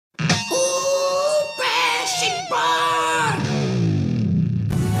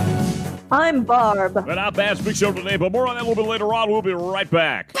I'm Barb. And I'm Bash. Big show today, but more on that a little bit later on. We'll be right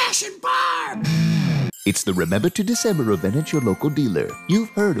back. Bash and Barb! It's the Remember to December event at your local dealer.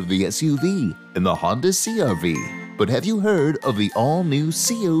 You've heard of the SUV and the Honda CR-V, but have you heard of the all-new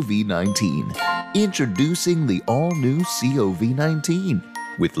COV19? Introducing the all-new COV19.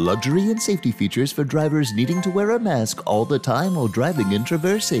 With luxury and safety features for drivers needing to wear a mask all the time while driving and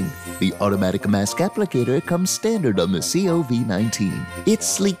traversing. The automatic mask applicator comes standard on the COV19. Its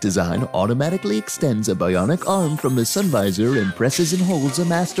sleek design automatically extends a bionic arm from the sun visor and presses and holds a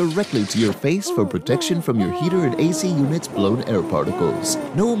mask directly to your face for protection from your heater and AC unit's blown air particles.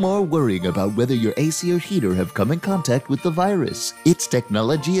 No more worrying about whether your AC or heater have come in contact with the virus. Its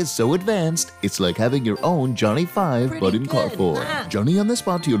technology is so advanced, it's like having your own Johnny 5 but in car form. Johnny on the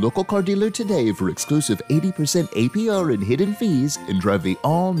spot to your local car dealer today for exclusive 80% APR and hidden fees and drive the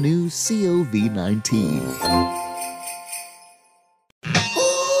all-new COV19.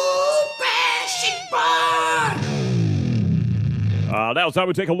 Now it's time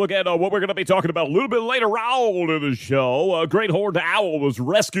to take a look at what we're going to be talking about a little bit later on in the show. A great horned owl was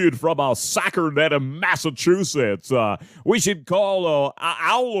rescued from a soccer net in Massachusetts. We should call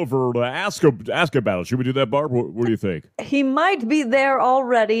Oliver to ask about it. Should we do that, Barb? What do you think? He might be there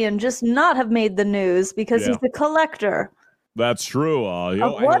already and just not have made the news because he's a collector. That's true.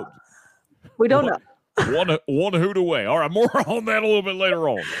 What? We don't know. One hoot away. All right, more on that a little bit later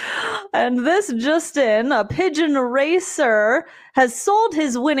on. And this just in, a pigeon racer has sold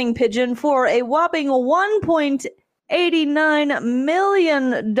his winning pigeon for a whopping $1.89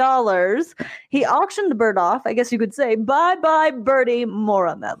 million. He auctioned the bird off. I guess you could say, bye-bye, birdie. More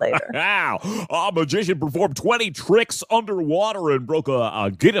on that later. Wow. A magician performed 20 tricks underwater and broke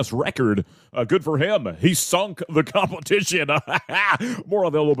a Guinness record. Good for him. He sunk the competition. More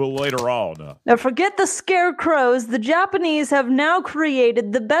on that a little bit later on. Now, forget the scarecrows. The Japanese have now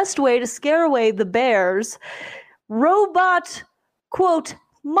created the best way to scare away the bears. Robot, quote,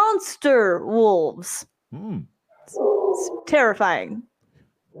 monster wolves. It's terrifying.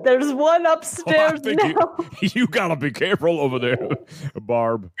 There's one upstairs now. You gotta be careful over there,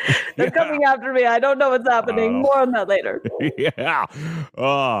 Barb. They're coming after me. I don't know what's happening. More on that later. Yeah.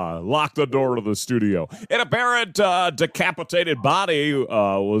 Lock the door to the studio. An apparent decapitated body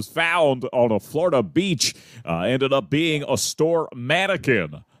was found on a Florida beach. Ended up being a store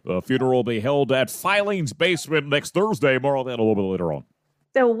mannequin. The funeral will be held at Filing's basement next Thursday. More on that a little bit later on.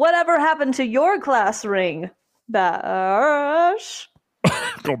 So whatever happened to your class ring, Bash? I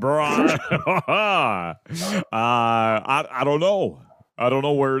don't know. I don't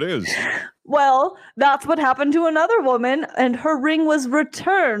know where it is. Well, that's what happened to another woman, and her ring was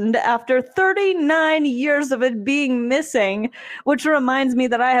returned after 39 years of it being missing, which reminds me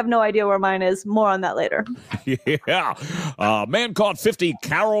that I have no idea where mine is. More on that later. Yeah. Man caught 50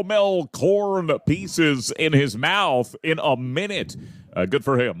 caramel corn pieces in his mouth in a minute. Good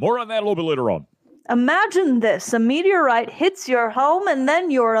for him. More on that a little bit later on. Imagine this. A meteorite hits your home and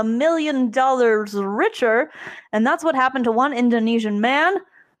then you're $1 million richer. And that's what happened to one Indonesian man.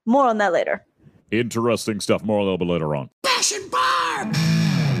 More on that later. Interesting stuff. More a little bit later on. Bash and Barb!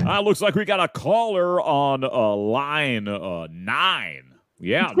 Looks like we got a caller on line 9.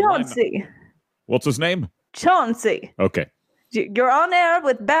 Yeah. Chauncey. What's his name? Chauncey. Okay. You're on air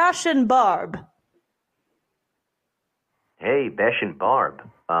with Bash and Barb. Hey, Bash and Barb.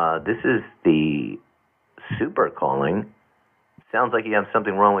 This is the super calling. Sounds like you have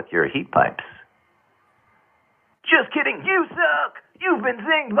something wrong with your heat pipes. Just kidding. You suck. You've been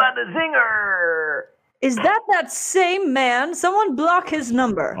zinged by the zinger. Is that same man? Someone block his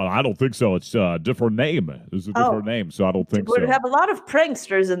number. I don't think so. It's a different name. It's a different name, so I don't think so. We have a lot of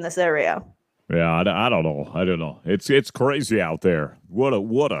pranksters in this area. Yeah, I don't know. I don't know. It's crazy out there. What a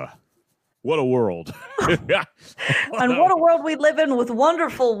world. And what a world we live in with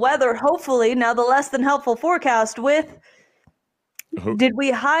wonderful weather, hopefully. Now the less than helpful forecast with, did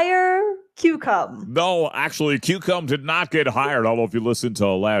we hire Q-Cum? No, actually, Q-Cum did not get hired. I don't know if you listened to the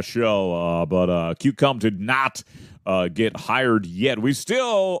last show, but Q-Cum did not get hired yet. We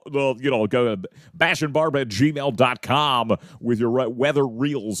still, go to bashandbarb@gmail.com with your weather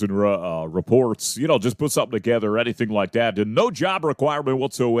reels and reports. Just put something together, anything like that. And no job requirement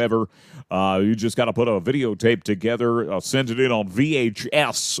whatsoever. You just got to put a videotape together, send it in on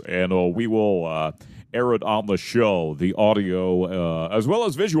VHS, and we will air it on the show, the audio as well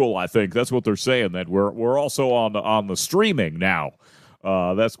as visual. I think that's what they're saying, that we're also on the streaming now.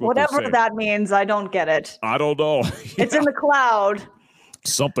 That's what whatever that means. I don't get it. I don't know. It's in the cloud.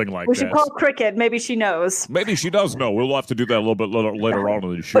 Something like that. We should call Cricket. Maybe she knows. Maybe she does know. We'll have to do that a little bit later on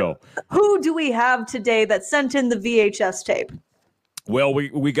in the show. Who do we have today that sent in the VHS tape? Well,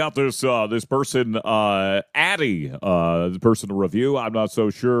 we got this this person, Addie, the person to review. I'm not so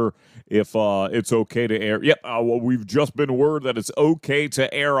sure if it's okay to air. Yep, well, we've just been word that it's okay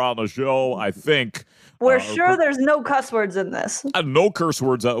to air on the show, I think. We're sure there's no cuss words in this. No curse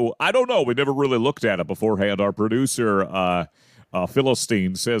words. I don't know. We never really looked at it beforehand. Our producer,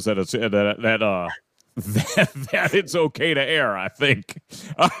 Philistine, says that it's that it's okay to air, I think.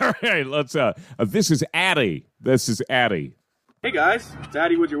 All right, let's. This is Addie. Hey guys, it's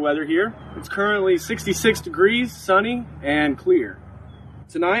Addy with your weather here. It's currently 66 degrees, sunny, and clear.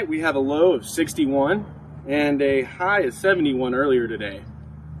 Tonight we have a low of 61 and a high of 71 earlier today.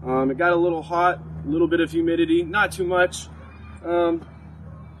 It got a little hot, a little bit of humidity, not too much.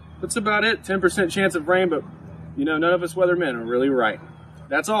 That's about it. 10% chance of rain, but none of us weathermen are really right.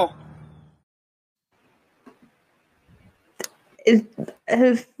 That's all.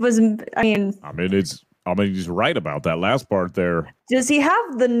 He's right about that last part there. Does he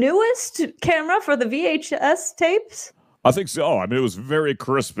have the newest camera for the VHS tapes? I think so. I mean, it was very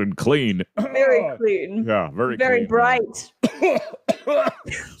crisp and clean. Very clean. Yeah, very clean, bright.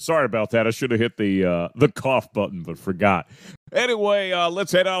 Sorry about that. I should have hit the cough button, but forgot. Anyway,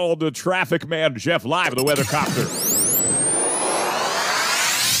 let's head out to Traffic Man Jeff live in the weather copter.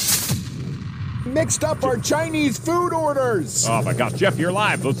 Mixed up our Chinese food orders. Oh my gosh, Jeff, you're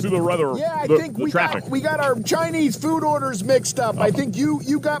live. Let's do the weather. Yeah, I think we got our Chinese food orders mixed up. I think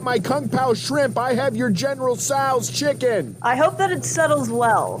you got my Kung Pao shrimp. I have your General Tso's chicken. I hope that it settles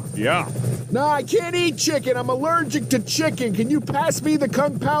well. Yeah. No, I can't eat chicken. I'm allergic to chicken. Can you pass me the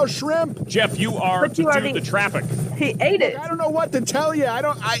Kung Pao shrimp? Jeff, you are to do the traffic. He ate it. I don't know what to tell you.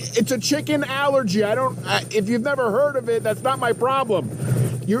 It's a chicken allergy. If you've never heard of it, that's not my problem.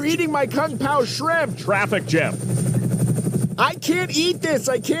 You're eating my Kung Pao shrimp. Traffic, Jeff. I can't eat this.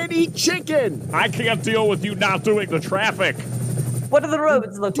 I can't eat chicken. I can't deal with you not doing the traffic. What do the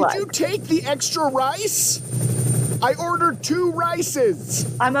roads look like? Did you take the extra rice? I ordered 2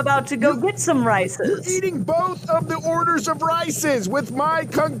 rices. I'm about to go get some rices. You're eating both of the orders of rices with my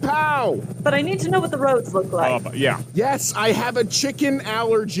Kung Pao. But I need to know what the roads look like. Yeah. Yes, I have a chicken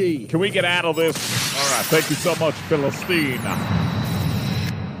allergy. Can we get out of this? All right. Thank you so much, Philistine.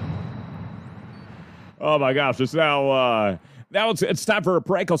 Oh my gosh! It's now it's time for a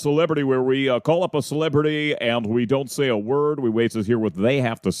prank a celebrity, where we call up a celebrity and we don't say a word. We wait to hear what they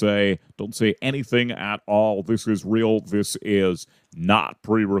have to say. Don't say anything at all. This is real. This is not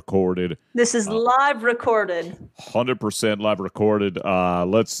pre-recorded. This is live recorded. 100% live recorded.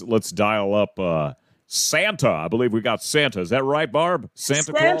 Let's dial up Santa. I believe we got Santa. Is that right, Barb?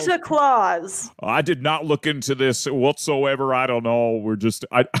 Santa Claus. I did not look into this whatsoever. I don't know. We're just...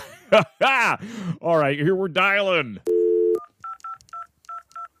 All right, here we're dialing.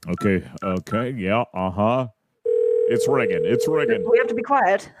 Okay, yeah, uh-huh. It's ringing. We have to be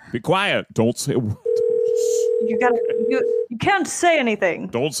quiet. Be quiet. Don't say... You can't say anything.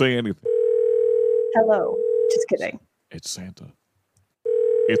 Don't say anything. Hello. Just kidding. It's Santa.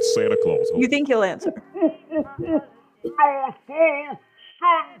 It's Santa Claus. You think he'll answer? North Pole,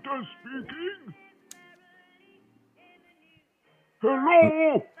 Santa speaking.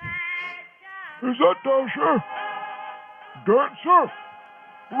 Hello? Is that Dasher? Dancer?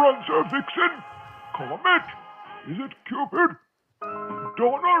 Rancer Vixen? Comet? Is it Cupid?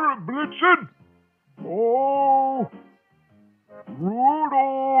 Donner and Blitzen? Oh,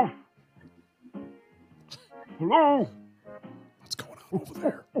 Rudolph. Hello? What's going on over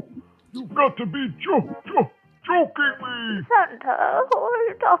there? You've got to be joking me. Santa, who are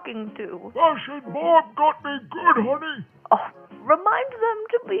you talking to? Ash and Bob got me good, honey. Oh, remind them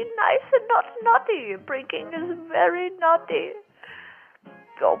to be nice and not naughty. Pranking is very naughty.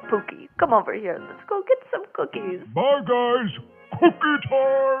 Oh, Pookie, come over here. Let's go get some cookies. Bye, guys. Cookie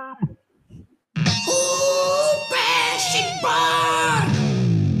time. Ooh, Bash and Barb!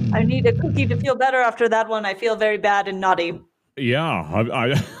 I need a cookie to feel better after that one. I feel very bad and naughty. Yeah,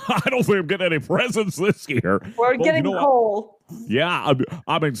 I don't think I'm getting any presents this year. We're getting coal. Yeah,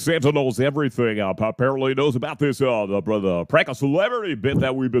 I mean, Santa knows everything. Apparently knows about this the prank a celebrity bit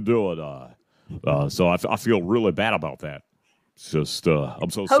that we've been doing. So I feel really bad about that. It's just I'm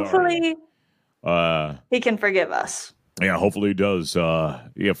so sorry. Hopefully, he can forgive us. Yeah, hopefully he does. For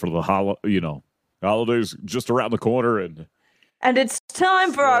the holidays just around the corner, and it's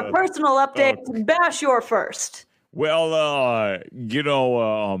time for our personal update. Bash, your first. Well,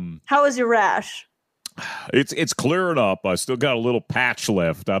 how is your rash? It's clearing up. I still got a little patch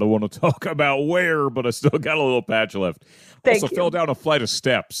left. I don't want to talk about where, but I still got a little patch left. Thank you. Fell down a flight of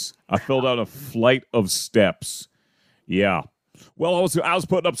steps. I fell down a flight of steps. Yeah. Well, I was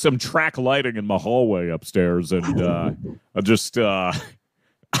putting up some track lighting in my hallway upstairs, and I just fell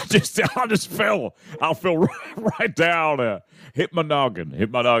right down, hit my noggin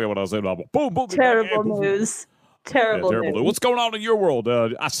when I was saying, boom, boom. Terrible news. Terrible news. What's going on in your world?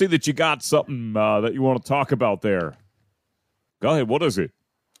 I see that you got something that you want to talk about there. Go ahead. What is it?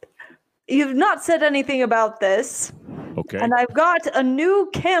 You've not said anything about this. Okay. And I've got a new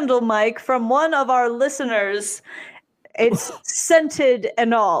candle mic from one of our listeners. It's scented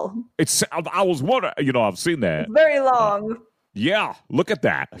and all. I was wondering, I've seen that. Very long. Yeah, look at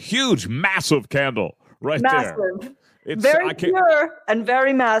that. Huge, massive candle there. Massive. Very pure and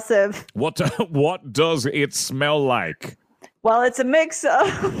very massive. What does it smell like? Well, it's a mix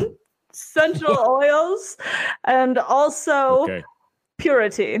of essential oils and also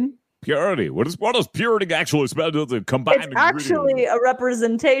purity. Purity. What does purity actually smell? The combined It's actually a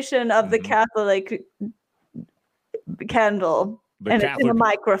representation of the Catholic candle. It's in a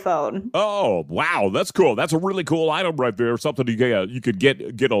microphone. Oh, wow. That's cool. That's a really cool item right there. Something you could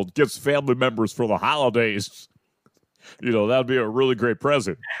get family members for the holidays. That'd be a really great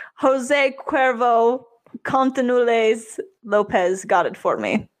present. Jose Cuervo Contanules Lopez got it for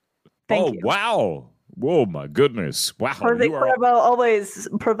me. Thank you. Wow. Whoa, my goodness. Wow. Jose Cuervo always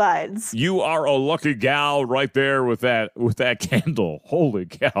provides. You are a lucky gal right there with that candle. Holy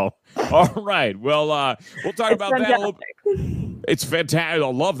cow. All right. Well, we'll talk about that a little bit. It's fantastic. I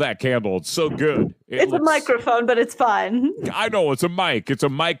love that candle. It's so good. It's a microphone, but it's fine. I know. It's a mic. It's a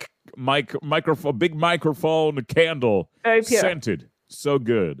microphone, big microphone candle. Very pure. Scented. So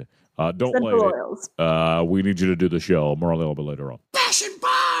good. Don't Essential light oils. it. We need you to do the show. More on a little bit later on. Fashion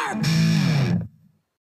Barb!